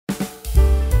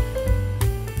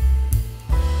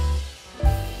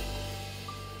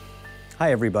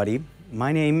Hi everybody,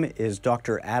 my name is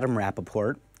Dr. Adam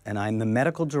Rapoport and I'm the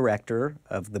Medical Director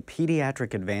of the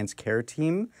Pediatric Advanced Care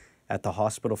Team at the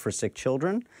Hospital for Sick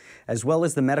Children, as well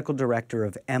as the Medical Director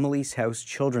of Emily's House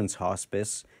Children's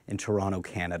Hospice in Toronto,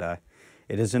 Canada.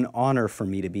 It is an honor for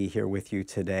me to be here with you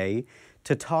today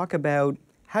to talk about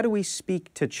how do we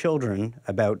speak to children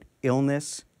about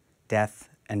illness, death,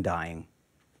 and dying.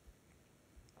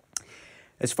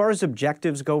 As far as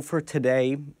objectives go for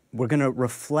today, we're going to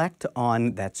reflect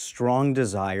on that strong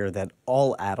desire that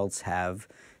all adults have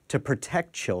to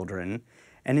protect children,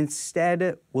 and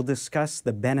instead we'll discuss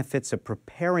the benefits of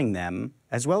preparing them,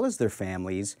 as well as their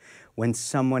families, when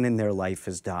someone in their life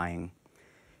is dying.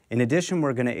 In addition,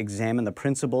 we're going to examine the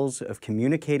principles of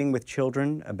communicating with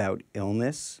children about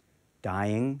illness,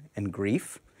 dying, and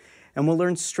grief, and we'll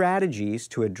learn strategies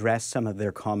to address some of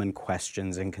their common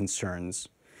questions and concerns.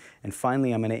 And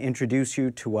finally, I'm going to introduce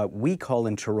you to what we call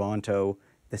in Toronto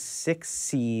the 6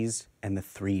 C's and the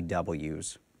 3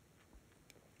 W's.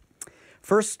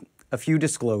 First, a few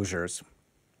disclosures.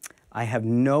 I have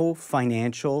no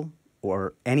financial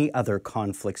or any other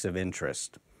conflicts of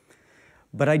interest.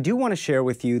 But I do want to share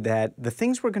with you that the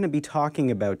things we're going to be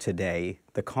talking about today,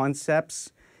 the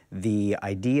concepts, the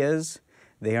ideas,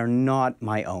 they are not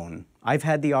my own. I've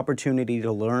had the opportunity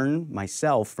to learn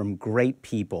myself from great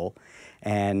people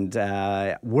and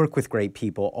work with great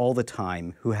people all the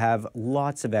time who have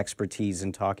lots of expertise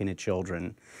in talking to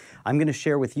children. I'm going to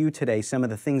share with you today some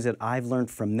of the things that I've learned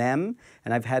from them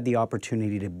and I've had the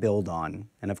opportunity to build on.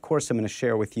 And of course, I'm going to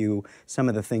share with you some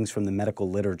of the things from the medical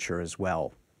literature as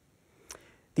well.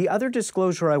 The other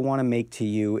disclosure I want to make to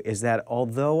you is that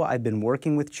although I've been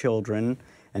working with children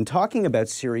and talking about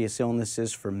serious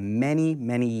illnesses for many,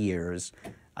 many years,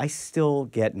 I still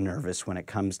get nervous when it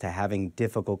comes to having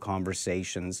difficult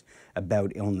conversations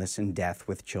about illness and death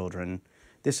with children.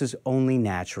 This is only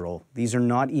natural. These are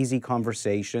not easy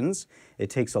conversations. It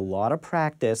takes a lot of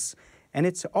practice, and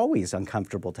it's always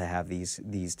uncomfortable to have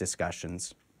these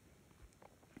discussions.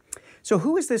 So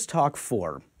who is this talk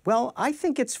for? Well, I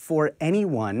think it's for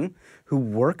anyone who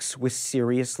works with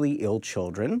seriously ill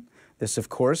children. This, of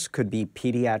course, could be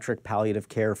pediatric palliative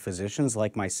care physicians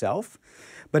like myself,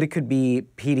 but it could be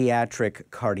pediatric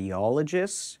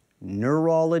cardiologists,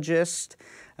 neurologists,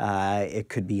 it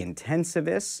could be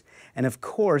intensivists, and of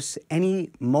course, any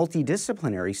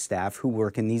multidisciplinary staff who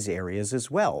work in these areas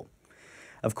as well.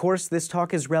 Of course, this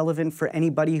talk is relevant for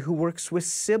anybody who works with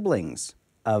siblings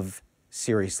of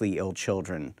seriously ill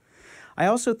children. I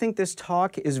also think this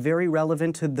talk is very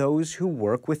relevant to those who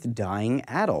work with dying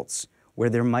adults, where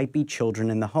there might be children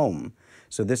in the home.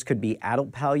 So this could be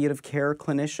adult palliative care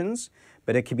clinicians,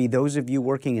 but it could be those of you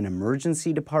working in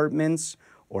emergency departments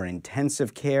or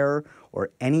intensive care or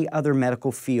any other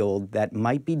medical field that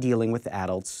might be dealing with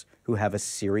adults who have a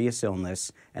serious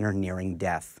illness and are nearing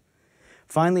death.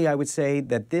 Finally, I would say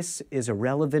that this is a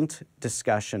relevant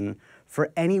discussion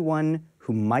for anyone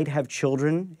who might have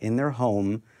children in their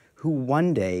home who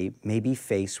one day may be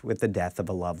faced with the death of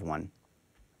a loved one.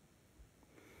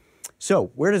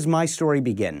 So, where does my story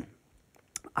begin?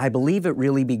 I believe it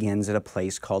really begins at a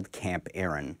place called Camp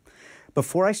Erin.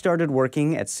 Before I started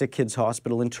working at Sick Kids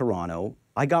Hospital in Toronto,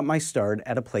 I got my start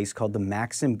at a place called the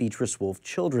Max and Beatrice Wolfe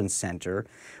Children's Center,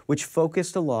 which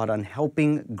focused a lot on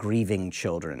helping grieving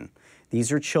children.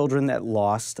 These are children that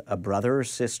lost a brother or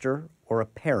sister or a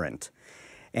parent.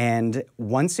 And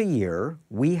once a year,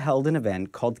 we held an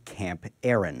event called Camp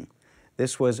Erin.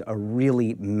 This was a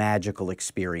really magical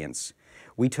experience.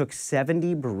 We took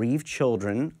 70 bereaved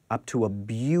children up to a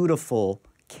beautiful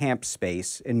camp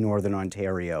space in Northern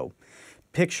Ontario.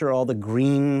 Picture all the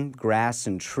green grass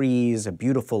and trees, a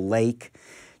beautiful lake.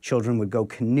 Children would go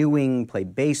canoeing, play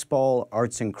baseball,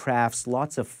 arts and crafts,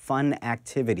 lots of fun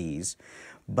activities.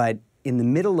 But in the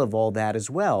middle of all that as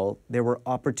well, there were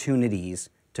opportunities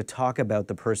to talk about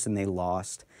the person they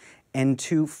lost and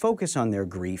to focus on their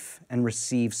grief and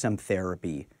receive some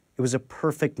therapy. It was a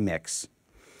perfect mix.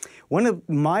 One of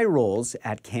my roles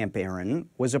at Camp Erin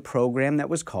was a program that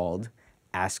was called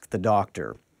Ask the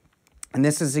Doctor. And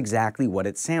this is exactly what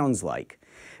it sounds like.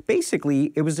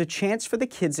 Basically, it was a chance for the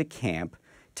kids at camp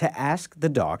to ask the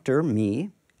doctor,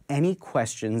 me, any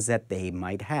questions that they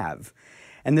might have.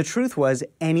 And the truth was,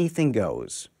 anything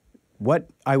goes. What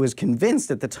I was convinced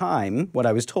at the time, what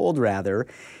I was told rather,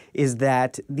 is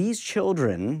that these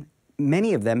children,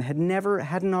 many of them had never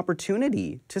had an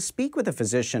opportunity to speak with a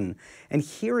physician and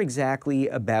hear exactly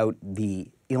about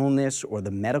the illness or the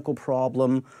medical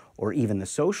problem or even the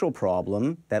social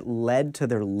problem that led to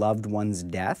their loved one's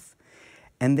death.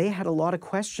 And they had a lot of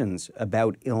questions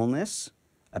about illness,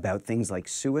 about things like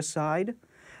suicide,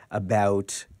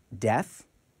 about death,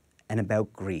 and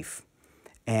about grief.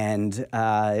 And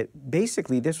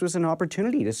basically, this was an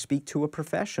opportunity to speak to a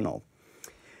professional.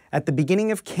 At the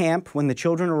beginning of camp, when the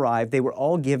children arrived, they were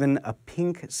all given a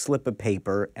pink slip of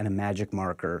paper and a magic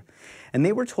marker. And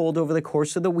they were told over the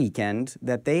course of the weekend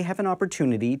that they have an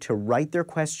opportunity to write their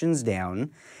questions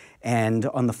down. And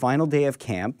on the final day of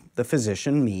camp, the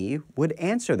physician, me, would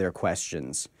answer their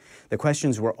questions. The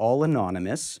questions were all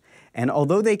anonymous. And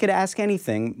although they could ask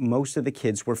anything, most of the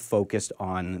kids were focused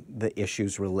on the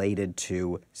issues related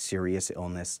to serious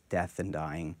illness, death, and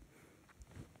dying.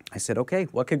 I said, okay,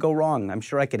 what could go wrong? I'm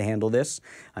sure I could handle this.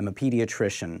 I'm a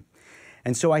pediatrician.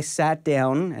 And so I sat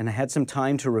down and I had some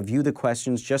time to review the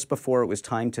questions just before it was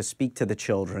time to speak to the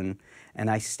children, and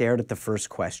I stared at the first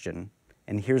question.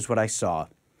 And here's what I saw.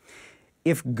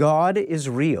 If God is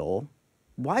real,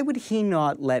 why would he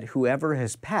not let whoever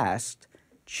has passed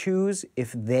choose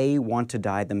if they want to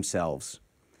die themselves?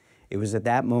 It was at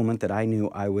that moment that I knew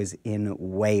I was in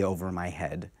way over my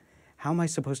head. How am I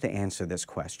supposed to answer this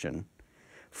question?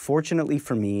 Fortunately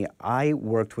for me, I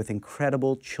worked with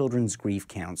incredible children's grief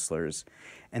counselors,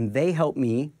 and they helped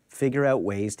me figure out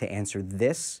ways to answer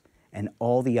this and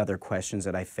all the other questions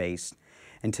that I faced.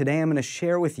 And today I'm going to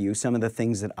share with you some of the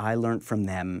things that I learned from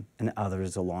them and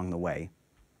others along the way.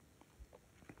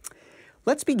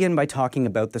 Let's begin by talking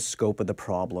about the scope of the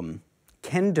problem.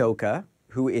 Ken Doka,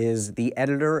 who is the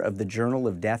editor of the Journal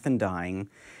of Death and Dying,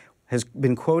 has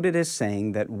been quoted as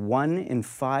saying that 1 in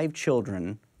 5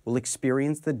 children will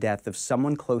experience the death of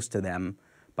someone close to them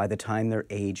by the time they're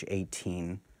age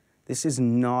 18. This is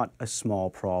not a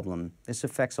small problem. This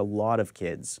affects a lot of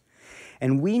kids.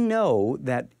 And we know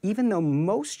that even though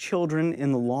most children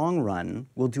in the long run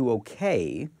will do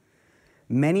okay,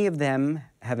 many of them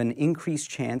have an increased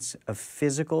chance of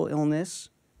physical illness,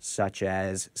 such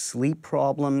as sleep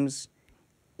problems,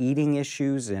 eating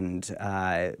issues and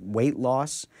weight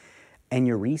loss,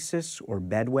 enuresis or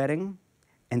bedwetting,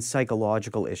 and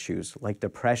psychological issues like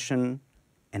depression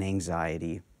and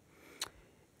anxiety.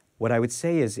 What I would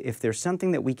say is if there's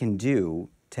something that we can do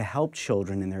to help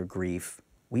children in their grief,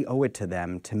 we owe it to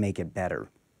them to make it better.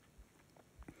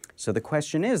 So the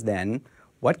question is then,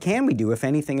 what can we do, if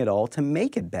anything at all, to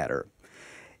make it better?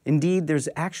 Indeed, there's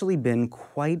actually been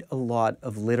quite a lot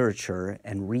of literature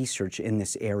and research in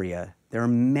this area. There are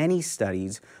many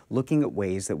studies looking at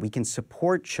ways that we can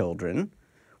support children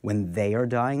when they are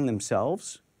dying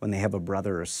themselves, when they have a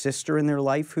brother or sister in their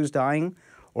life who's dying,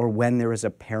 or when there is a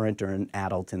parent or an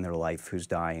adult in their life who's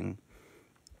dying.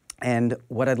 And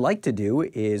what I'd like to do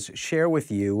is share with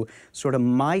you sort of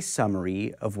my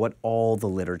summary of what all the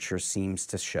literature seems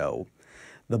to show.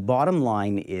 The bottom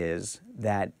line is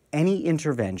that any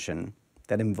intervention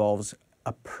that involves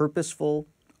a purposeful,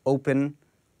 open,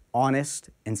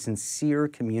 honest, and sincere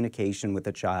communication with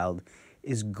a child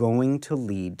is going to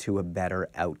lead to a better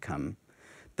outcome.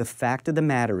 The fact of the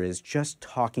matter is just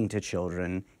talking to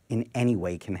children in any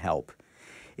way can help.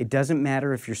 It doesn't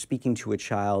matter if you're speaking to a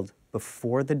child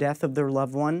before the death of their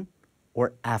loved one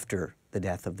or after the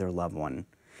death of their loved one.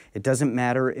 It doesn't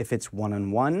matter if it's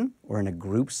one-on-one or in a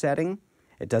group setting.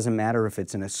 It doesn't matter if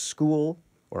it's in a school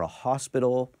or a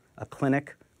hospital, a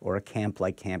clinic, or a camp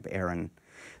like Camp Aaron.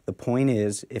 The point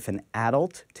is, if an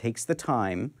adult takes the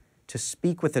time to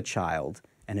speak with a child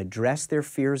and address their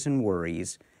fears and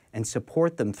worries and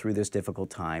support them through this difficult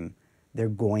time, they're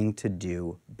going to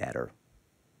do better.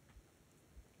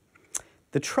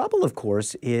 The trouble, of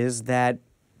course, is that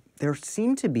there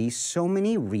seem to be so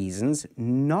many reasons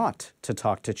not to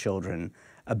talk to children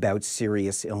about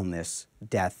serious illness,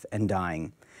 death, and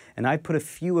dying. And I put a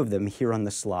few of them here on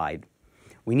the slide.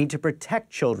 We need to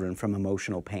protect children from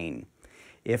emotional pain.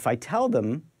 If I tell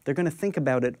them, they're going to think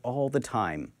about it all the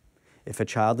time. If a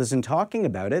child isn't talking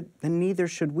about it, then neither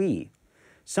should we.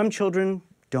 Some children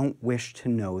don't wish to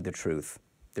know the truth.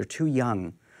 They're too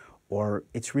young, or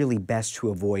it's really best to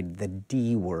avoid the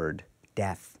D word,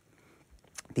 death.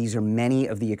 These are many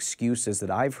of the excuses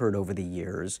that I've heard over the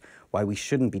years why we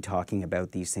shouldn't be talking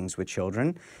about these things with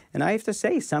children. And I have to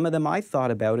say, some of them I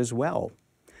thought about as well.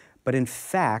 But in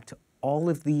fact, all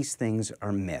of these things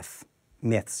are myths.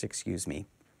 Let's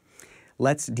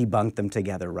debunk them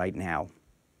together right now.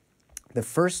 The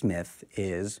first myth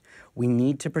is we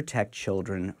need to protect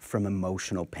children from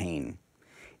emotional pain.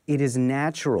 It is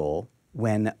natural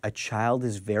when a child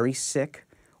is very sick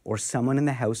or someone in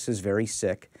the house is very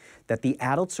sick that the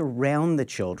adults around the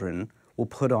children will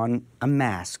put on a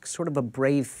mask, sort of a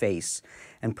brave face,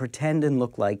 and pretend and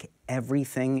look like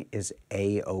everything is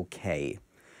A-okay.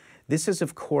 This is,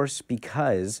 of course,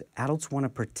 because adults want to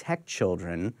protect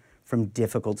children from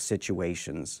difficult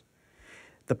situations.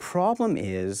 The problem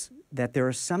is that there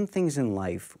are some things in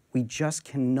life we just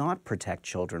cannot protect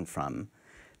children from.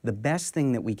 The best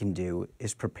thing that we can do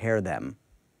is prepare them.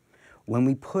 When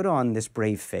we put on this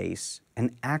brave face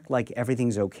and act like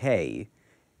everything's okay,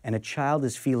 and a child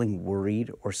is feeling worried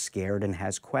or scared and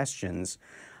has questions,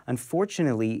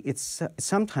 unfortunately, it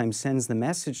sometimes sends the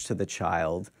message to the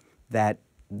child that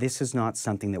this is not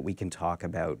something that we can talk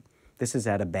about. This is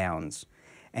out of bounds.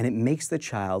 And it makes the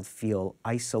child feel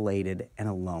isolated and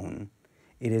alone.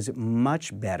 It is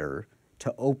much better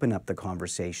to open up the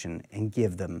conversation and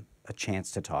give them a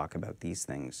chance to talk about these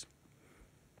things.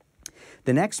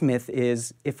 The next myth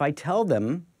is, if I tell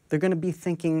them, they're going to be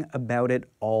thinking about it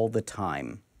all the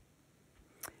time.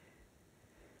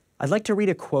 I'd like to read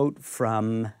a quote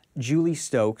from Julie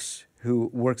Stokes, who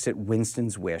works at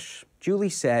Winston's Wish. Julie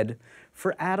said,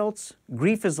 "For adults,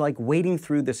 grief is like wading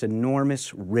through this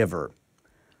enormous river,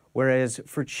 whereas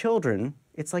for children,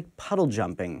 it's like puddle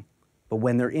jumping. But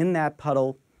when they're in that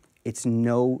puddle, it's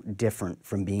no different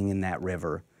from being in that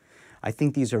river." I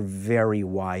think these are very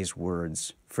wise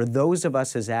words. For those of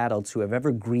us as adults who have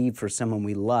ever grieved for someone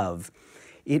we love,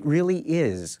 it really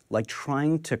is like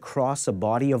trying to cross a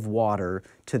body of water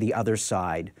to the other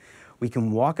side. We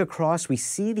can walk across, we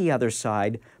see the other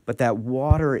side, but that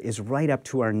water is right up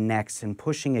to our necks and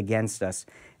pushing against us,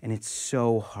 and it's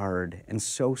so hard and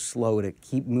so slow to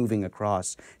keep moving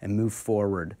across and move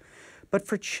forward. But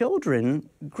for children,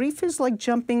 grief is like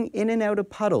jumping in and out of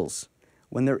puddles.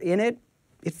 When they're in it,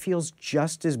 it feels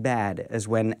just as bad as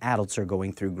when adults are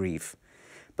going through grief.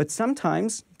 But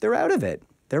sometimes they're out of it.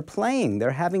 They're playing,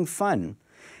 they're having fun.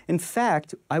 In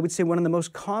fact, I would say one of the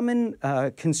most common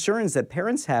concerns that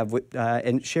parents have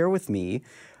and share with me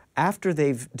after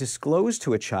they've disclosed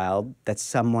to a child that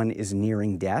someone is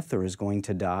nearing death or is going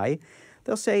to die,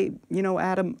 they'll say, "You know,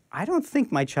 Adam, I don't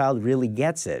think my child really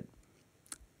gets it.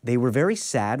 They were very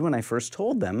sad when I first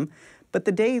told them, but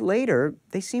the day later,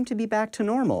 they seem to be back to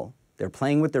normal. They're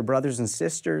playing with their brothers and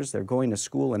sisters, they're going to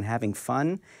school and having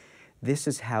fun." This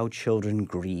is how children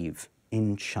grieve,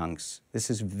 in chunks. This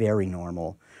is very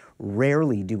normal.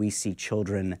 Rarely do we see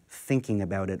children thinking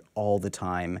about it all the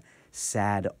time,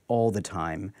 sad all the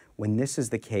time. When this is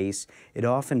the case, it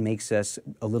often makes us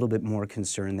a little bit more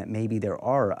concerned that maybe there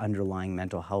are underlying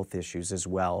mental health issues as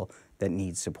well that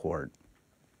need support.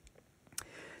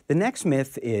 The next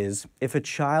myth is, if a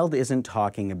child isn't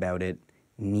talking about it,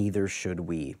 neither should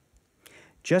we.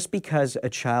 Just because a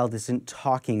child isn't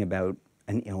talking about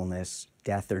an illness,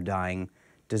 death, or dying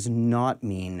does not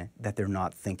mean that they're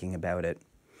not thinking about it.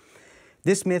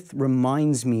 This myth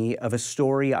reminds me of a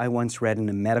story I once read in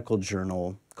a medical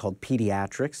journal called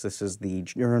Pediatrics. This is the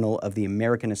journal of the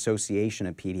American Association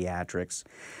of Pediatrics.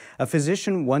 A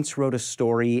physician once wrote a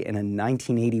story in a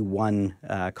 1981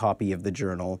 copy of the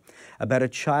journal about a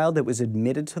child that was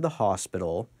admitted to the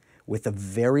hospital with a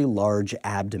very large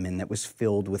abdomen that was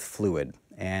filled with fluid,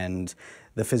 and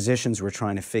the physicians were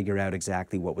trying to figure out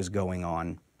exactly what was going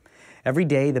on. Every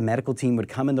day, the medical team would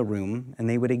come in the room and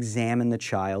they would examine the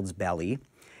child's belly,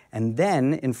 and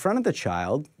then, in front of the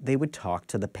child, they would talk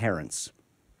to the parents.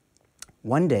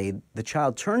 One day, the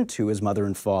child turned to his mother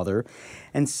and father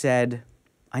and said,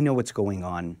 "I know what's going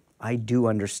on. I do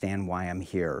understand why I'm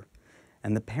here."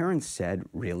 And the parents said,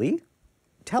 "Really?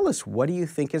 Tell us, what do you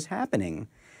think is happening?"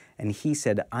 And he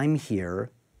said, "I'm here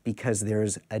because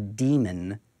there's a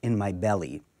demon in my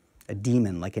belly, a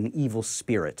demon like an evil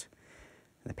spirit."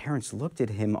 The parents looked at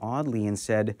him oddly and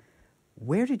said,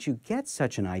 "Where did you get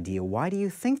such an idea? Why do you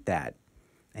think that?"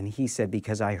 And he said,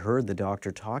 "Because I heard the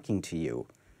doctor talking to you."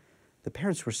 The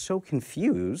parents were so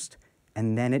confused,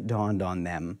 and then it dawned on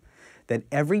them that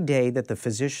every day that the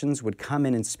physicians would come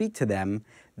in and speak to them,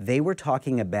 they were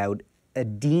talking about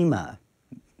edema.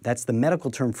 That's the medical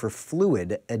term for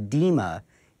fluid, edema,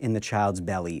 in the child's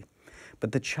belly.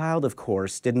 But the child, of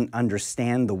course, didn't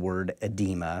understand the word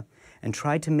edema and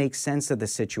tried to make sense of the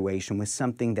situation with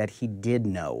something that he did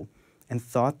know and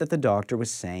thought that the doctor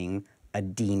was saying a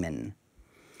demon.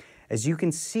 As you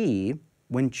can see,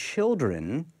 when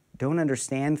children don't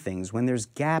understand things, when there's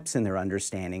gaps in their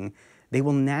understanding, they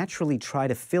will naturally try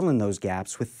to fill in those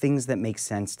gaps with things that make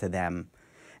sense to them.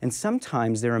 And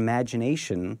sometimes their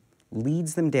imagination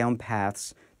leads them down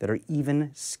paths that are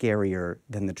even scarier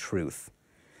than the truth.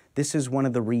 This is one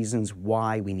of the reasons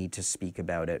why we need to speak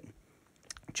about it.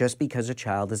 Just because a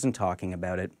child isn't talking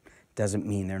about it doesn't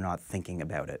mean they're not thinking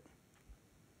about it.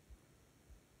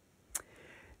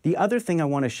 The other thing I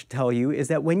want to tell you is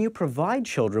that when you provide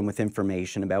children with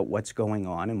information about what's going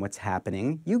on and what's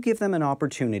happening, you give them an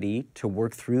opportunity to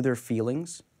work through their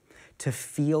feelings, to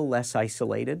feel less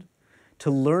isolated, to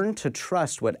learn to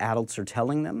trust what adults are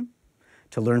telling them,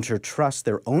 to learn to trust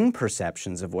their own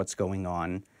perceptions of what's going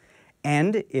on,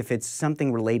 and if it's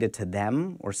something related to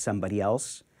them or somebody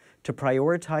else, to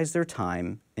prioritize their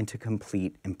time and to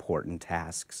complete important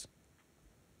tasks.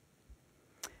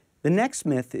 The next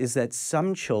myth is that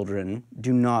some children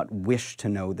do not wish to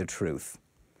know the truth.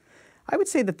 I would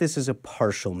say that this is a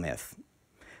partial myth.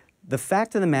 The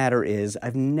fact of the matter is,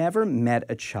 I've never met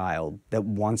a child that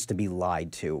wants to be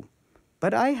lied to,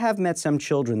 but I have met some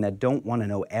children that don't want to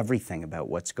know everything about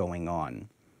what's going on.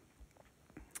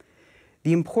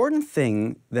 The important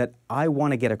thing that I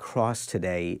want to get across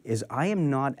today is I am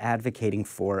not advocating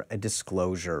for a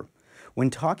disclosure. When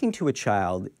talking to a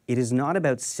child, it is not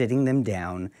about sitting them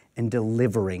down and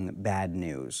delivering bad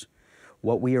news.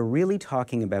 What we are really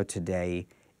talking about today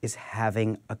is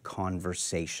having a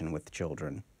conversation with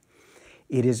children.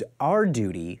 It is our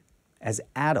duty as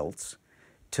adults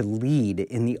to lead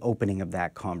in the opening of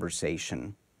that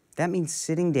conversation. That means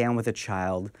sitting down with a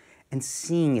child and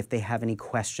seeing if they have any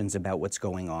questions about what's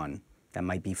going on. That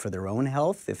might be for their own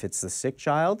health, if it's the sick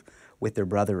child, with their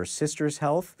brother or sister's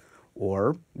health,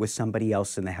 or with somebody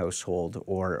else in the household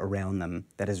or around them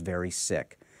that is very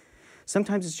sick.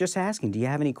 Sometimes it's just asking, do you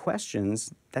have any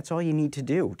questions? That's all you need to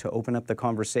do to open up the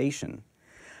conversation.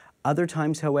 Other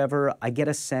times, however, I get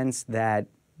a sense that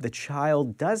the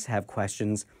child does have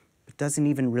questions, but doesn't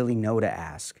even really know to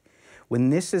ask. When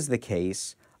this is the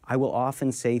case, I will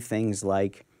often say things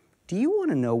like, do you want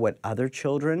to know what other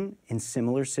children in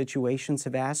similar situations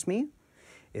have asked me?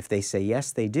 If they say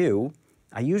yes, they do,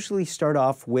 I usually start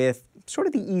off with sort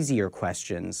of the easier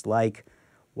questions like,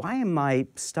 why am I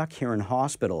stuck here in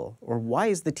hospital? Or why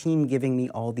is the team giving me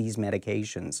all these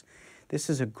medications? This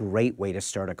is a great way to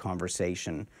start a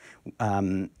conversation.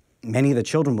 Many of the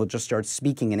children will just start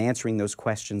speaking and answering those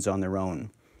questions on their own.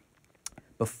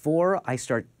 Before I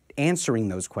start answering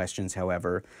those questions,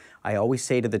 however, I always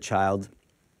say to the child,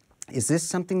 is this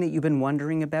something that you've been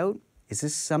wondering about? Is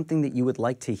this something that you would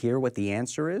like to hear what the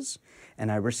answer is?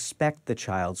 And I respect the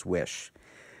child's wish.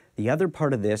 The other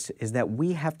part of this is that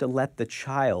we have to let the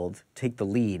child take the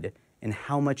lead in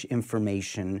how much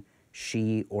information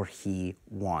she or he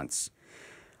wants.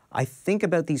 I think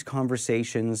about these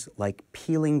conversations like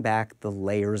peeling back the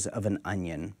layers of an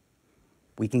onion.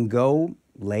 We can go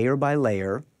layer by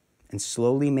layer and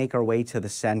slowly make our way to the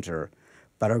center,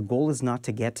 but our goal is not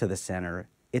to get to the center.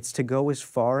 It's to go as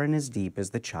far and as deep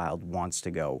as the child wants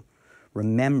to go.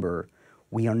 Remember,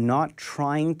 we are not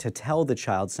trying to tell the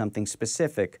child something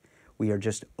specific. We are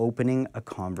just opening a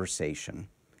conversation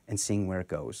and seeing where it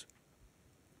goes.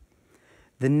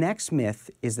 The next myth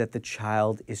is that the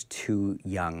child is too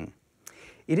young.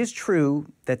 It is true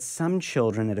that some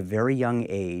children at a very young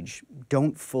age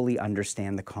don't fully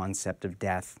understand the concept of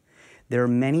death. There are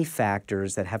many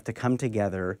factors that have to come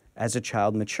together as a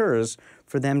child matures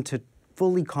for them to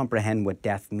fully comprehend what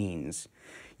death means.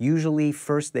 Usually,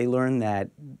 first they learn that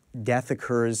death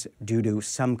occurs due to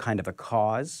some kind of a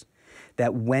cause,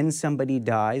 that when somebody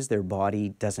dies, their body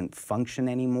doesn't function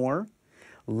anymore.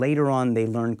 Later on, they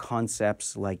learn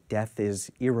concepts like death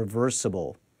is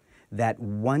irreversible, that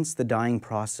once the dying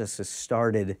process is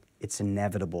started, it's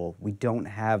inevitable. We don't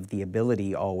have the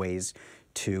ability always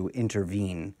to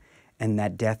intervene, and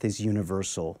that death is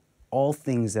universal. All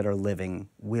things that are living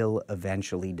will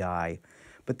eventually die.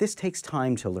 But this takes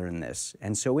time to learn this,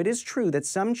 and so it is true that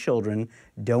some children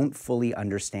don't fully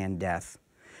understand death.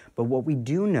 But what we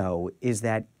do know is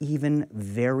that even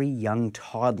very young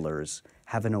toddlers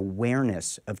have an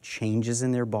awareness of changes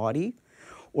in their body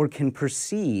or can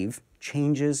perceive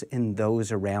changes in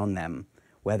those around them,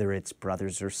 whether it's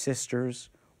brothers or sisters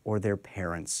or their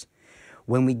parents.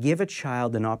 When we give a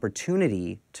child an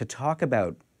opportunity to talk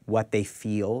about what they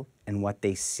feel and what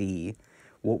they see,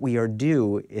 what we are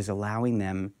doing is allowing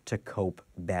them to cope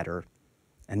better,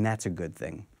 and that's a good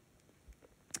thing.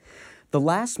 The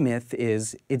last myth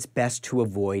is it's best to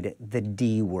avoid the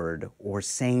D word, or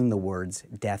saying the words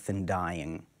death and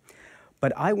dying.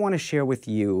 But I want to share with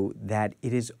you that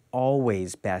it is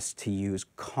always best to use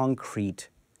concrete,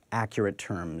 accurate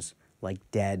terms like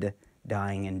dead,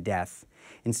 dying, and death,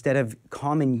 instead of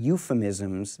common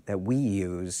euphemisms that we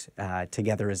use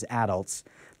together as adults,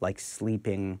 like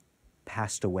sleeping,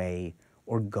 passed away,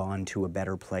 or gone to a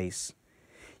better place.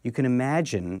 You can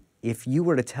imagine if you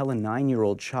were to tell a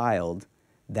 9-year-old child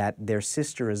that their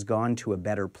sister has gone to a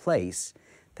better place,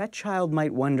 that child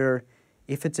might wonder,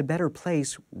 if it's a better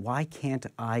place, why can't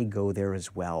I go there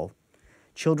as well?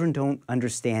 Children don't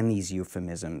understand these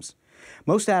euphemisms.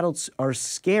 Most adults are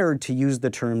scared to use the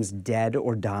terms dead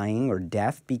or dying or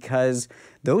death because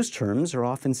those terms are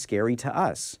often scary to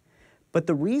us. But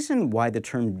the reason why the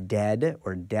term dead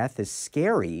or death is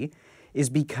scary is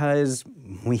because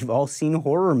we've all seen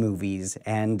horror movies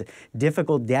and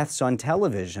difficult deaths on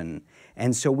television,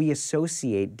 and so we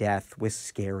associate death with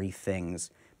scary things.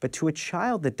 But to a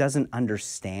child that doesn't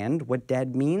understand what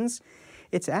dead means,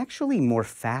 it's actually more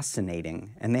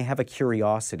fascinating, and they have a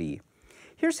curiosity.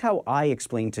 Here's how I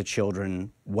explain to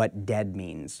children what dead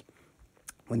means.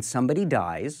 When somebody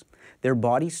dies, their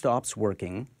body stops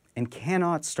working and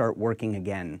cannot start working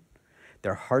again.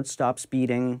 Their heart stops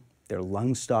beating, their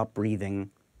lungs stop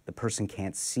breathing, the person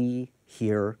can't see,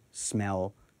 hear,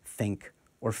 smell, think,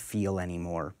 or feel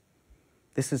anymore.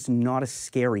 This is not a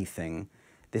scary thing.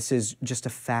 This is just a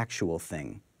factual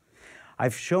thing.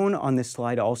 I've shown on this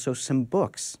slide also some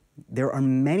books. There are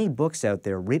many books out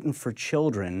there written for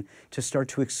children to start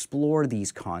to explore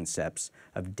these concepts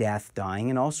of death, dying,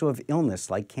 and also of illness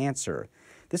like cancer.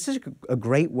 This is a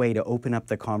great way to open up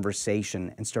the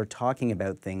conversation and start talking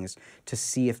about things to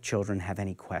see if children have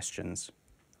any questions.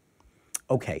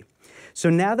 Okay, so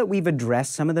now that we've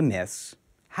addressed some of the myths,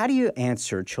 how do you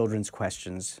answer children's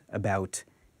questions about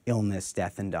illness,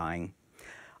 death, and dying?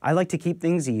 I like to keep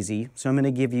things easy, so I'm going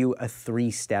to give you a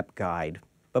 3-step guide.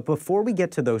 But before we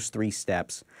get to those 3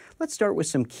 steps, let's start with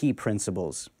some key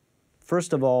principles.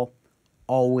 First of all,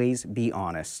 always be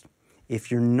honest. If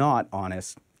you're not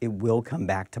honest, it will come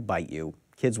back to bite you.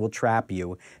 Kids will trap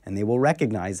you, and they will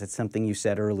recognize that something you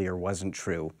said earlier wasn't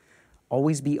true.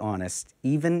 Always be honest,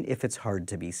 even if it's hard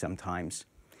to be sometimes.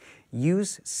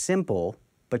 Use simple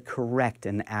but correct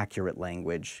and accurate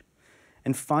language.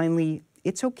 And finally,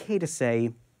 it's okay to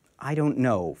say, I don't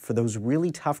know, for those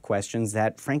really tough questions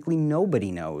that frankly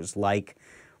nobody knows, like,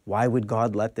 why would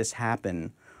God let this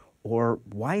happen? Or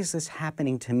why is this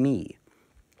happening to me?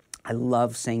 I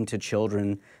love saying to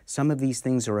children, some of these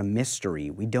things are a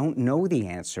mystery. We don't know the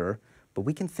answer, but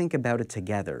we can think about it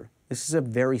together. This is a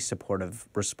very supportive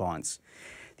response.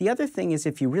 The other thing is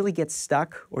if you really get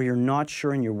stuck or you're not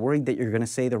sure and you're worried that you're going to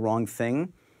say the wrong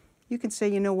thing, you can say,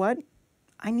 you know what?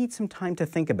 I need some time to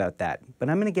think about that, but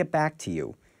I'm going to get back to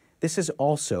you. This is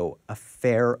also a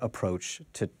fair approach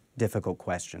to difficult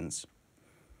questions.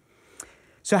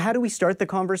 So how do we start the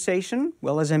conversation?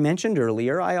 Well, as I mentioned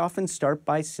earlier, I often start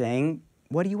by saying,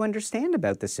 what do you understand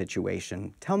about the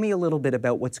situation? Tell me a little bit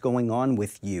about what's going on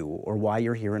with you or why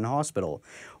you're here in hospital.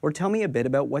 Or tell me a bit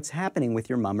about what's happening with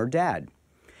your mom or dad.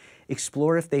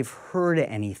 Explore if they've heard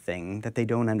anything that they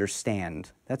don't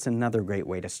understand. That's another great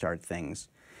way to start things.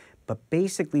 But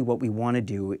basically what we want to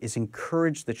do is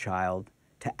encourage the child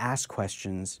to ask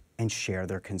questions and share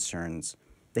their concerns.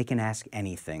 They can ask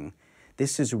anything.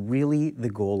 This is really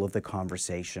the goal of the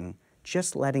conversation,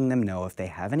 just letting them know if they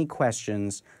have any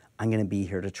questions, I'm going to be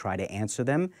here to try to answer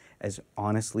them as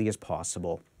honestly as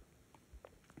possible.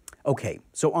 Okay,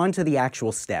 so on to the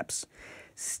actual steps.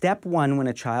 Step 1, when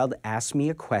a child asks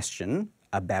me a question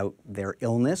about their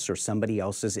illness or somebody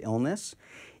else's illness,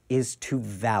 is to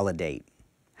validate.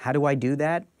 How do I do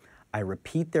that? I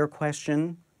repeat their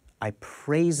question, I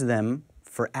praise them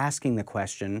for asking the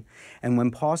question, and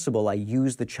when possible, I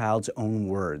use the child's own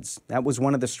words. That was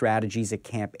one of the strategies at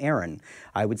Camp Aaron.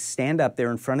 I would stand up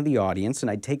there in front of the audience, and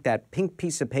I'd take that pink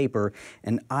piece of paper,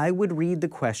 and I would read the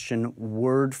question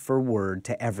word for word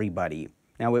to everybody.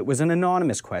 Now, it was an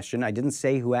anonymous question. I didn't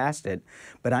say who asked it,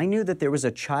 but I knew that there was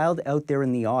a child out there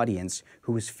in the audience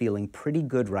who was feeling pretty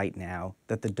good right now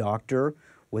that the doctor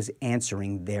was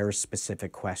answering their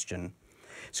specific question.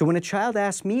 So when a child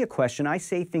asks me a question, I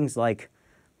say things like,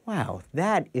 wow,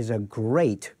 that is a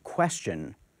great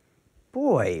question.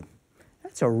 Boy,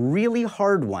 that's a really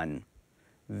hard one.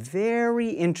 Very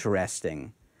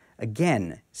interesting.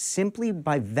 Again, simply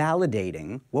by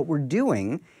validating, what we're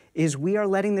doing is we are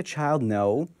letting the child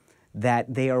know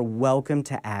that they are welcome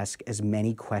to ask as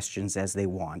many questions as they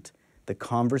want. The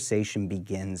conversation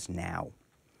begins now.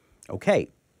 Okay,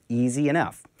 easy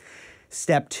enough.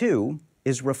 Step 2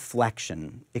 is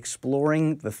reflection,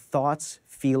 exploring the thoughts,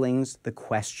 feelings, the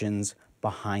questions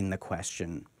behind the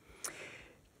question.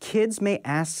 Kids may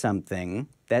ask something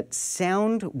that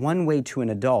sound one way to an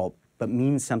adult, but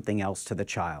means something else to the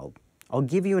child. I'll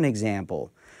give you an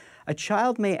example. A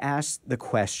child may ask the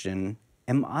question,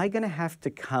 am I going to have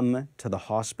to come to the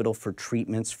hospital for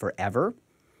treatments forever?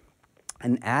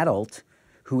 An adult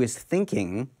who is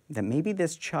thinking that maybe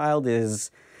this child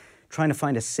is trying to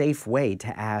find a safe way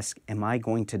to ask, am I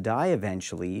going to die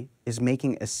eventually, is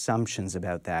making assumptions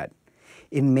about that.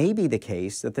 It may be the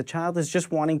case that the child is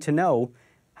just wanting to know,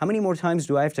 how many more times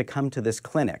do I have to come to this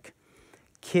clinic?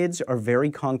 Kids are very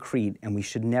concrete, and we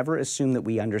should never assume that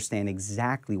we understand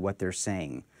exactly what they're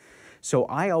saying. So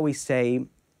I always say,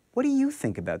 what do you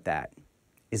think about that?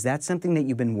 Is that something that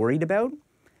you've been worried about?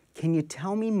 Can you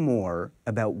tell me more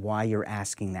about why you're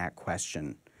asking that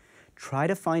question? Try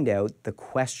to find out the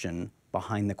question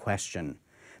behind the question.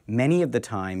 Many of the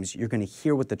times you're going to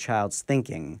hear what the child's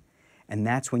thinking, and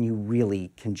that's when you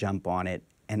really can jump on it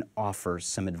and offer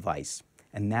some advice.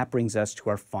 And that brings us to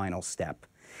our final step.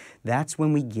 That's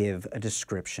when we give a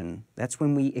description. That's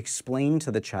when we explain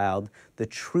to the child the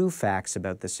true facts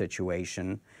about the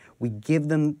situation. We give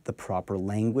them the proper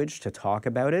language to talk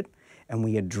about it, and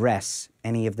we address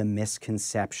any of the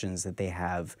misconceptions that they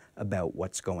have about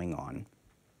what's going on.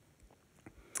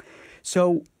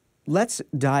 So let's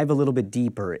dive a little bit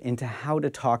deeper into how to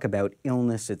talk about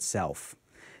illness itself.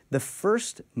 The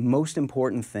first most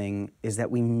important thing is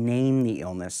that we name the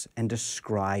illness and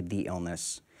describe the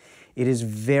illness. It is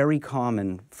very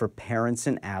common for parents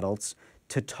and adults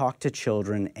to talk to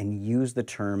children and use the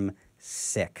term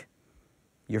sick.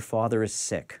 Your father is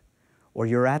sick, or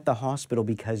you're at the hospital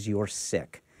because you're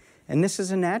sick. And this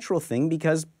is a natural thing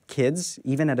because kids,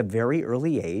 even at a very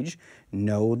early age,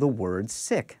 know the word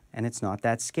sick, and it's not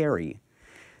that scary.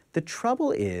 The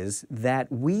trouble is that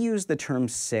we use the term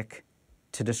sick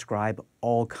to describe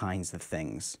all kinds of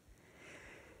things.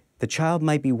 The child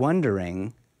might be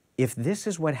wondering, if this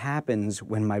is what happens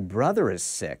when my brother is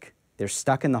sick, they're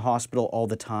stuck in the hospital all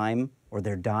the time, or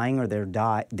they're dying, or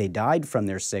they died from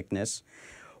their sickness,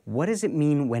 what does it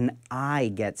mean when I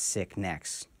get sick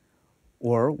next?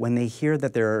 Or when they hear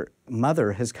that their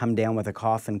mother has come down with a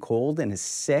cough and cold and is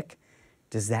sick,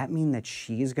 does that mean that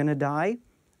she's going to die?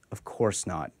 Of course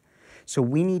not. So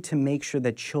we need to make sure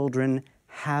that children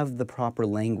have the proper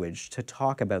language to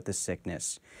talk about the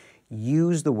sickness.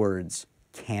 Use the words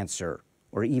cancer,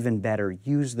 or even better,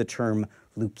 use the term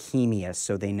leukemia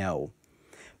so they know.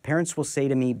 Parents will say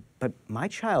to me, but my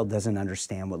child doesn't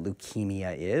understand what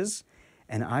leukemia is.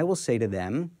 And I will say to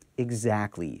them,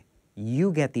 exactly.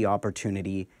 You get the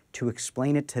opportunity to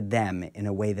explain it to them in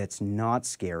a way that's not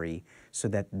scary so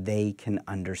that they can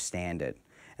understand it.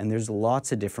 And there's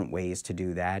lots of different ways to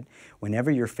do that.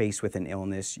 Whenever you're faced with an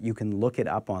illness, you can look it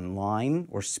up online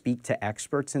or speak to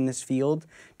experts in this field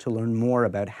to learn more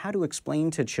about how to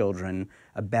explain to children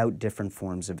about different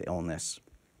forms of illness.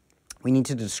 We need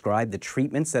to describe the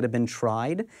treatments that have been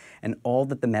tried and all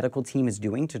that the medical team is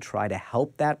doing to try to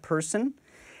help that person.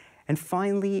 And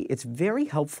finally, it's very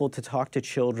helpful to talk to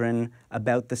children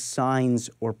about the signs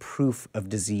or proof of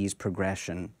disease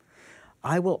progression.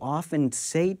 I will often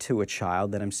say to a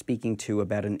child that I'm speaking to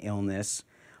about an illness,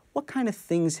 what kind of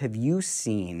things have you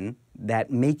seen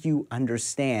that make you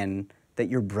understand that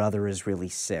your brother is really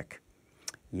sick?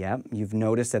 Yeah, you've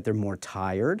noticed that they're more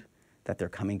tired, that they're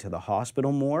coming to the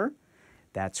hospital more.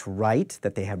 That's right,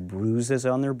 that they have bruises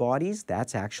on their bodies.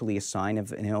 That's actually a sign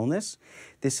of an illness.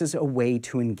 This is a way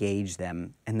to engage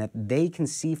them and that they can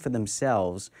see for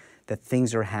themselves that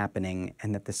things are happening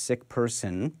and that the sick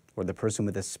person or the person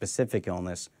with a specific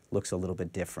illness looks a little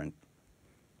bit different.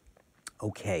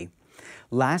 Okay.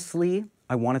 Lastly,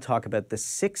 I want to talk about the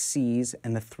 6 C's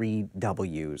and the 3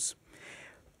 W's.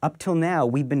 Up till now,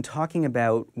 we've been talking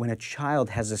about when a child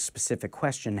has a specific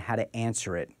question, how to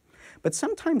answer it. But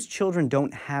sometimes children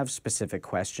don't have specific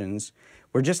questions.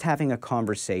 We're just having a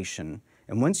conversation.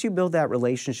 And once you build that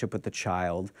relationship with the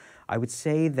child, I would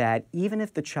say that even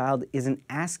if the child isn't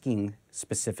asking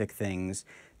specific things,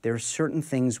 there are certain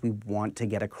things we want to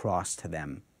get across to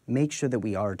them. Make sure that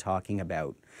we are talking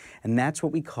about. And that's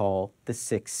what we call the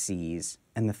 6 C's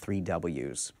and the 3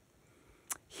 W's.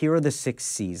 Here are the 6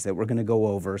 C's that we're going to go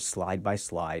over slide by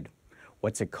slide.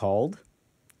 What's it called?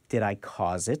 Did I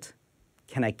cause it?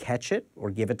 Can I catch it or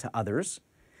give it to others?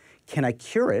 Can I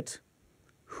cure it?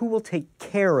 Who will take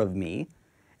care of me?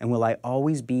 And will I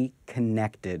always be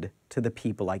connected to the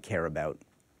people I care about?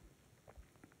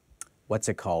 What's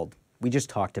it called? We just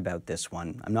talked about this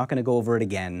one. I'm not going to go over it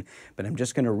again, but I'm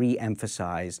just going to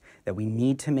re-emphasize that we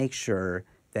need to make sure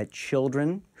that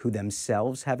children who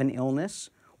themselves have an illness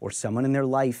or someone in their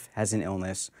life has an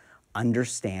illness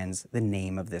understands the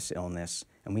name of this illness,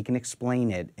 and we can explain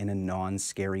it in a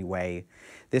non-scary way.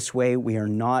 This way, we are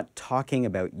not talking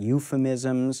about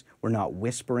euphemisms, we're not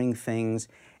whispering things.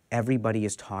 Everybody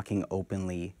is talking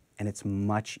openly, and it's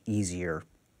much easier.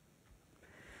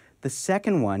 The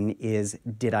second one is,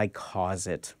 did I cause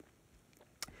it?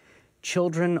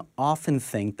 Children often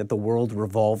think that the world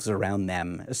revolves around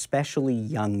them, especially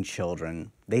young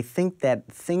children. They think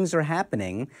that things are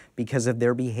happening because of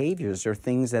their behaviors or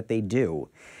things that they do.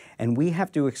 And we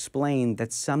have to explain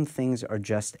that some things are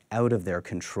just out of their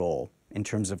control in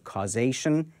terms of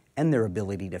causation and their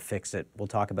ability to fix it. We'll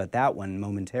talk about that one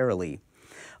momentarily.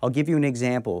 I'll give you an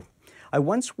example. I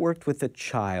once worked with a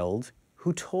child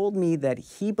who told me that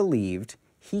he believed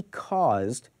he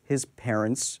caused his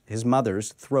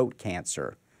mother's throat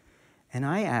cancer. And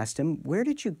I asked him, where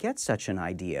did you get such an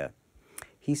idea?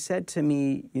 He said to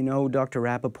me, you know, Dr.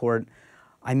 Rapoport,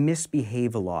 I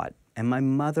misbehave a lot, and my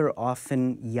mother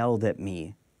often yelled at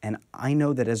me, and I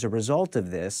know that as a result of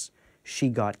this, she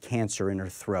got cancer in her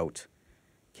throat.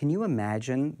 Can you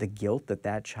imagine the guilt that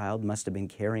that child must have been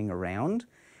carrying around?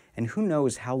 And who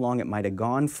knows how long it might have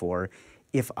gone for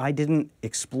if I didn't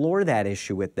explore that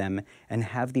issue with them and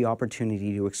have the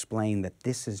opportunity to explain that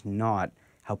this is not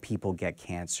how people get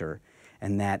cancer,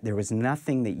 and that there was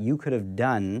nothing that you could have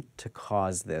done to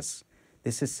cause this.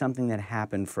 This is something that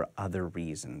happened for other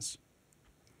reasons.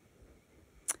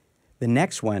 The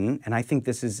next one, and I think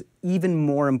this is even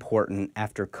more important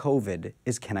after COVID,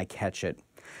 is can I catch it?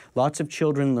 Lots of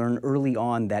children learn early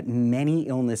on that many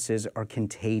illnesses are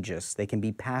contagious. They can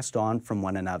be passed on from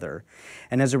one another.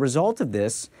 And as a result of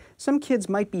this, some kids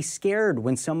might be scared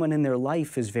when someone in their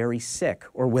life is very sick,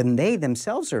 or when they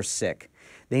themselves are sick.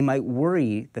 They might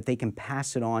worry that they can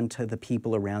pass it on to the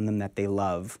people around them that they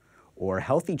love. Or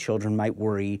healthy children might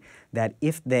worry that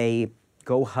if they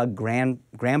go hug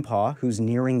grandpa who's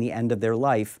nearing the end of their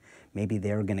life, maybe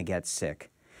they're going to get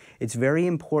sick. It's very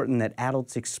important that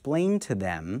adults explain to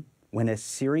them when a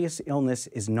serious illness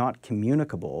is not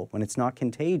communicable, when it's not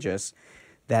contagious,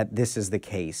 that this is the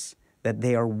case, that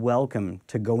they are welcome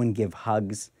to go and give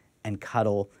hugs and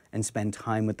cuddle and spend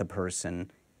time with the person.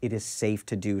 It is safe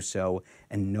to do so,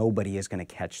 and nobody is going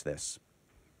to catch this.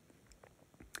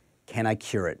 Can I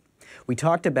cure it? We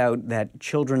talked about that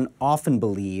children often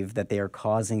believe that they are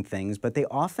causing things, but they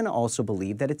often also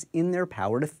believe that it's in their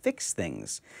power to fix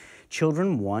things.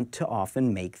 Children want to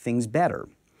often make things better.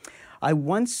 I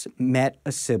once met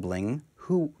a sibling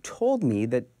who told me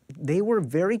that they were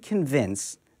very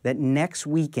convinced that next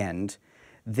weekend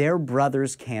their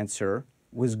brother's cancer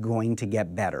was going to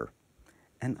get better.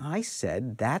 And I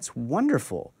said, that's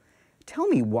wonderful. Tell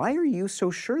me, why are you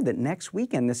so sure that next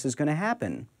weekend this is going to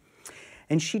happen?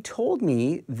 And she told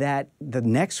me that the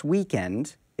next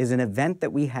weekend is an event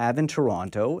that we have in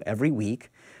Toronto every week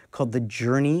called the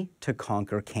Journey to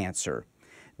Conquer Cancer.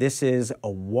 This is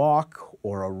a walk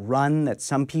or a run that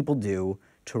some people do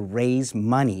to raise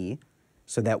money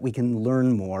so that we can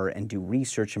learn more and do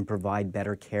research and provide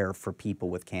better care for people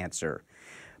with cancer.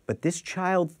 But this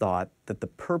child thought that the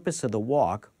purpose of the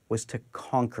walk was to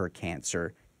conquer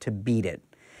cancer, to beat it.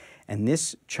 And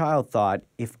this child thought,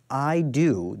 if I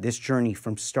do this journey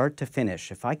from start to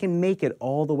finish, if I can make it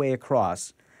all the way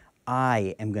across,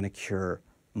 I am going to cure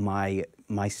my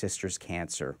sister's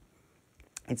cancer.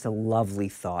 It's a lovely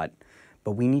thought,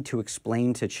 but we need to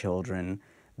explain to children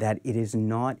that it is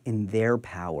not in their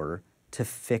power to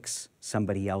fix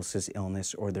somebody else's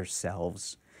illness or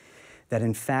themselves. That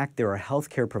in fact, there are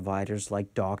healthcare providers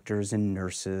like doctors and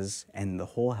nurses and the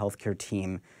whole healthcare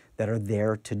team that are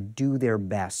there to do their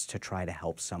best to try to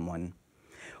help someone.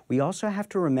 We also have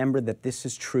to remember that this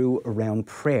is true around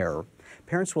prayer.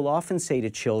 Parents will often say to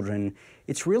children,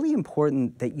 it's really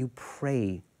important that you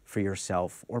pray for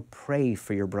yourself, or pray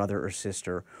for your brother or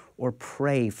sister, or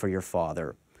pray for your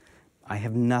father. I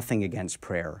have nothing against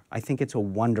prayer. I think it's a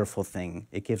wonderful thing.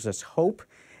 It gives us hope,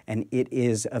 and it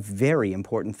is a very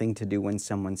important thing to do when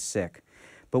someone's sick.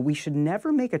 But we should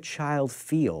never make a child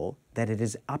feel that it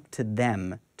is up to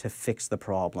them to fix the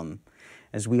problem.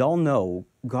 As we all know,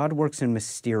 God works in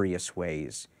mysterious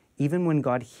ways. Even when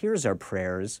God hears our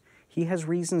prayers, He has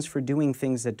reasons for doing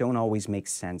things that don't always make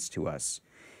sense to us.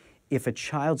 If a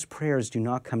child's prayers do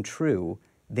not come true,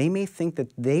 they may think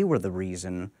that they were the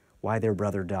reason why their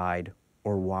brother died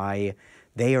or why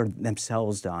they are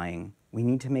themselves dying. We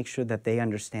need to make sure that they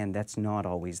understand that's not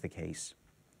always the case.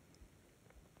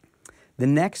 The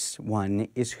next one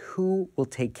is who will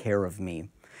take care of me?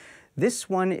 This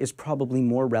one is probably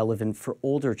more relevant for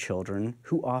older children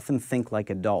who often think like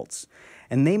adults.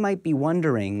 And they might be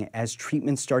wondering, as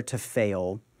treatments start to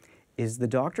fail, is the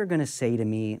doctor going to say to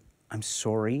me, I'm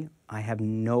sorry, I have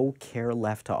no care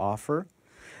left to offer?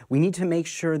 We need to make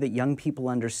sure that young people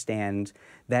understand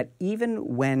that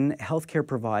even when healthcare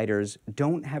providers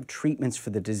don't have treatments for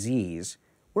the disease,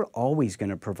 we're always going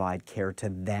to provide care to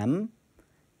them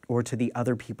or to the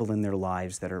other people in their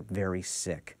lives that are very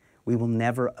sick. We will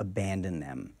never abandon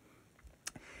them.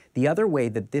 The other way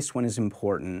that this one is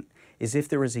important is if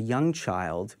there is a young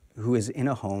child who is in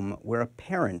a home where a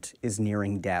parent is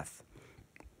nearing death.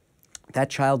 That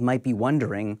child might be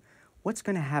wondering, what's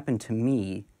going to happen to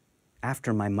me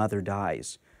after my mother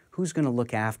dies? Who's going to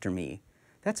look after me?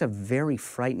 That's a very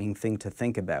frightening thing to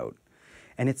think about.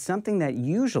 And it's something that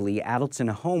usually adults in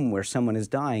a home where someone is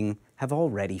dying have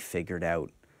already figured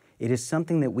out. It is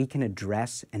something that we can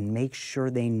address and make sure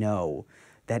they know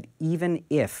that even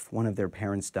if one of their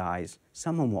parents dies,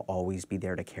 someone will always be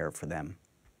there to care for them.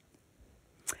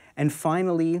 And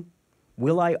finally,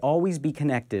 will I always be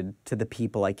connected to the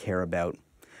people I care about?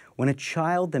 When a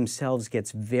child themselves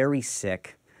gets very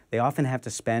sick, they often have to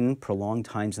spend prolonged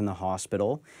times in the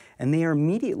hospital, and they are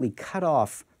immediately cut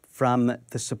off from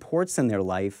the supports in their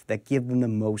life that give them the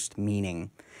most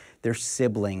meaning. Their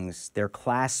siblings, their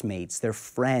classmates, their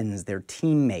friends, their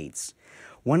teammates.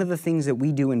 One of the things that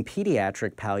we do in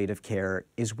pediatric palliative care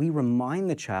is we remind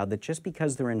the child that just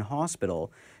because they're in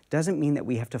hospital doesn't mean that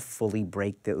we have to fully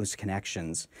break those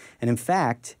connections. And in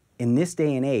fact, in this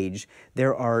day and age,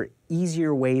 there are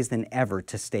easier ways than ever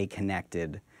to stay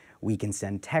connected. We can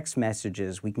send text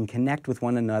messages, we can connect with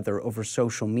one another over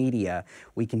social media,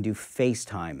 we can do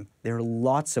FaceTime. There are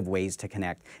lots of ways to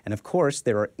connect. And of course,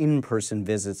 there are in-person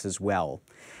visits as well.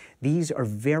 These are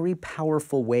very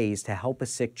powerful ways to help a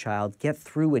sick child get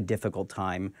through a difficult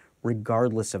time,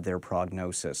 regardless of their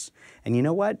prognosis. And you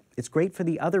know what? It's great for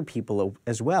the other people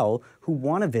as well who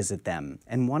want to visit them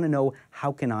and want to know,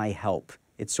 how can I help?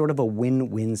 It's sort of a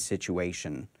win-win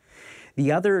situation.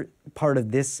 The other part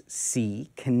of this C,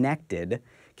 connected,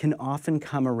 can often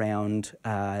come around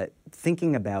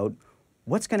thinking about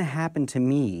what's going to happen to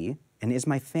me, and is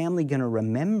my family going to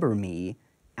remember me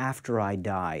after I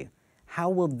die? How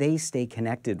will they stay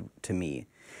connected to me?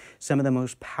 Some of the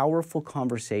most powerful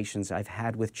conversations I've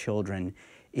had with children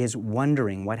is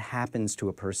wondering what happens to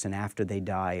a person after they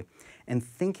die and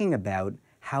thinking about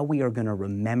how we are going to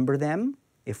remember them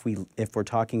if we're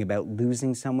talking about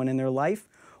losing someone in their life,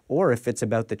 or if it's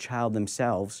about the child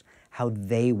themselves, how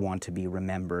they want to be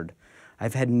remembered.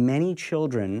 I've had many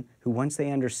children who, once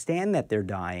they understand that they're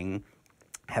dying,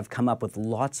 have come up with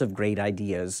lots of great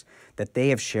ideas that they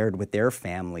have shared with their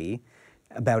family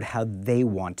about how they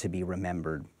want to be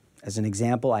remembered. As an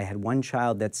example, I had one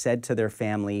child that said to their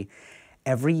family,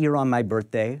 every year on my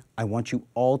birthday, I want you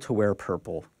all to wear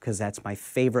purple because that's my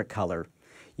favorite color.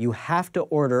 You have to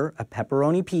order a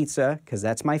pepperoni pizza because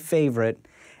that's my favorite,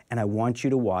 and I want you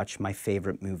to watch my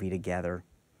favorite movie together.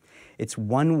 It's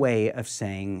one way of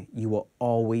saying you will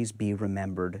always be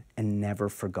remembered and never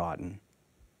forgotten.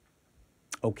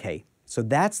 Okay, so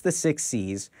that's the 6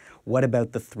 C's. What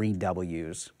about the 3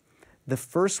 W's? The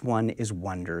first one is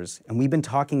wonders, and we've been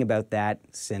talking about that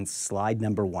since slide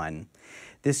number 1.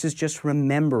 This is just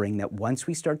remembering that once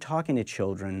we start talking to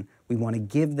children, we want to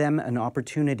give them an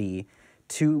opportunity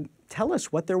to tell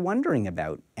us what they're wondering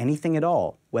about, anything at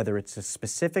all, whether it's a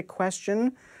specific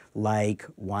question like,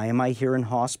 why am I here in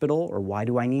hospital, or why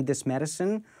do I need this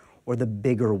medicine, or the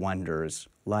bigger wonders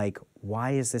like,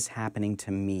 why is this happening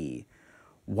to me?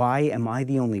 Why am I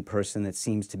the only person that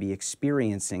seems to be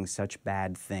experiencing such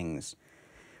bad things?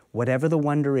 Whatever the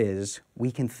wonder is,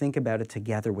 we can think about it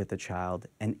together with the child,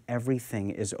 and everything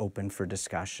is open for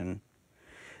discussion.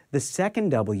 The second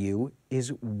W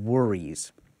is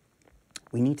worries.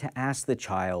 We need to ask the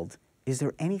child, is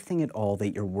there anything at all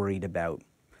that you're worried about?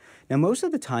 Now, most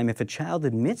of the time, if a child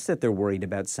admits that they're worried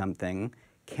about something,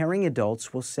 caring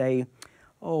adults will say,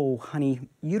 oh, honey,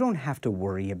 you don't have to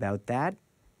worry about that.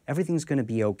 Everything's going to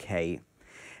be okay.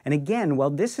 And again, while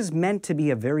this is meant to be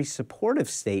a very supportive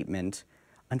statement,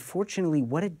 unfortunately,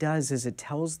 what it does is it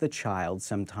tells the child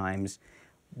sometimes,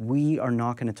 we are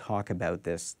not going to talk about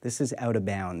this. This is out of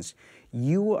bounds.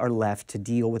 You are left to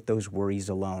deal with those worries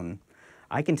alone.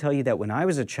 I can tell you that when I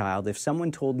was a child, if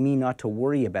someone told me not to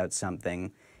worry about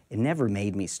something, it never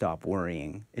made me stop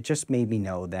worrying. It just made me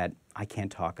know that I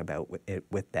can't talk about it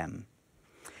with them.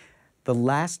 The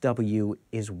last W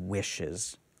is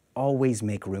wishes. Always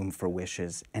make room for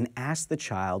wishes and ask the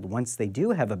child, once they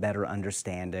do have a better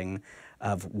understanding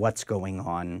of what's going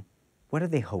on, what are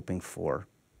they hoping for?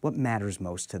 What matters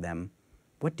most to them?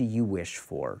 What do you wish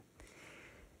for?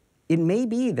 It may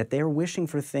be that they're wishing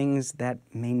for things that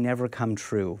may never come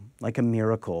true, like a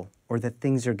miracle, or that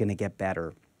things are going to get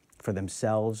better for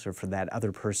themselves or for that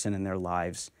other person in their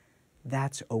lives.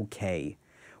 That's okay.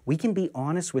 We can be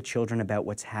honest with children about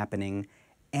what's happening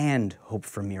and hope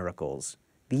for miracles.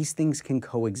 These things can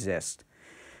coexist.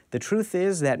 The truth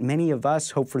is that many of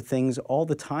us hope for things all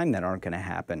the time that aren't going to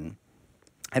happen.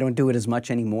 I don't do it as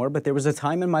much anymore, but there was a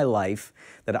time in my life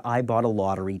that I bought a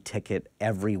lottery ticket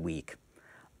every week.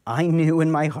 I knew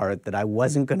in my heart that I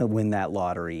wasn't going to win that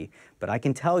lottery, but I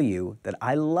can tell you that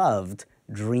I loved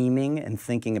dreaming and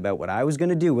thinking about what I was going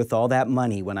to do with all that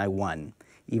money when I won,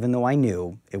 even though I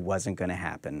knew it wasn't going to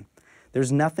happen.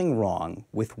 There's nothing wrong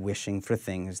with wishing for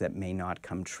things that may not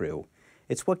come true.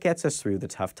 It's what gets us through the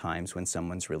tough times when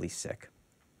someone's really sick.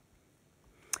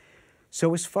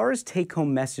 So as far as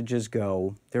take-home messages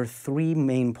go, there are 3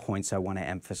 main points I want to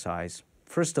emphasize.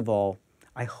 First of all,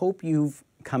 I hope you've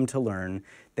come to learn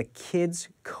that kids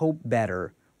cope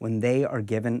better when they are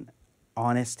given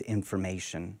honest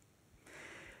information.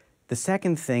 The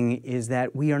second thing is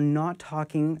that we are not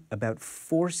talking about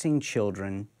forcing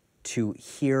children to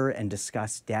hear and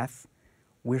discuss death.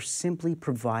 We're simply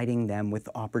providing them with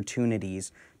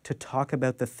opportunities to talk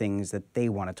about the things that they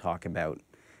want to talk about.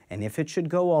 And if it should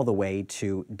go all the way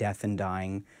to death and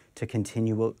dying, to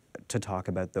continue to talk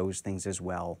about those things as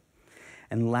well.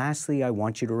 And lastly, I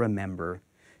want you to remember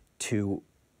to,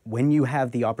 when you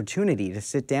have the opportunity to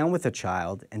sit down with a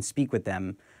child and speak with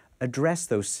them, address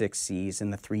those 6 C's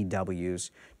and the 3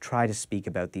 W's. Try to speak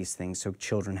about these things so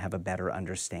children have a better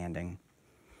understanding.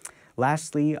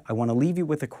 Lastly, I want to leave you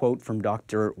with a quote from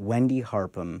Dr. Wendy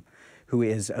Harpham, who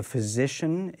is a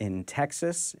physician in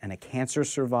Texas and a cancer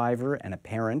survivor and a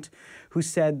parent, who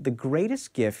said, "The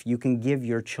greatest gift you can give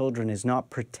your children is not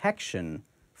protection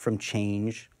from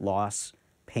change, loss,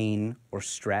 pain, or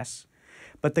stress,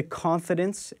 but the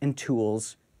confidence and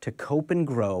tools to cope and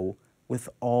grow with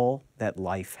all that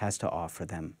life has to offer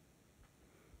them."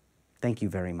 Thank you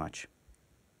very much.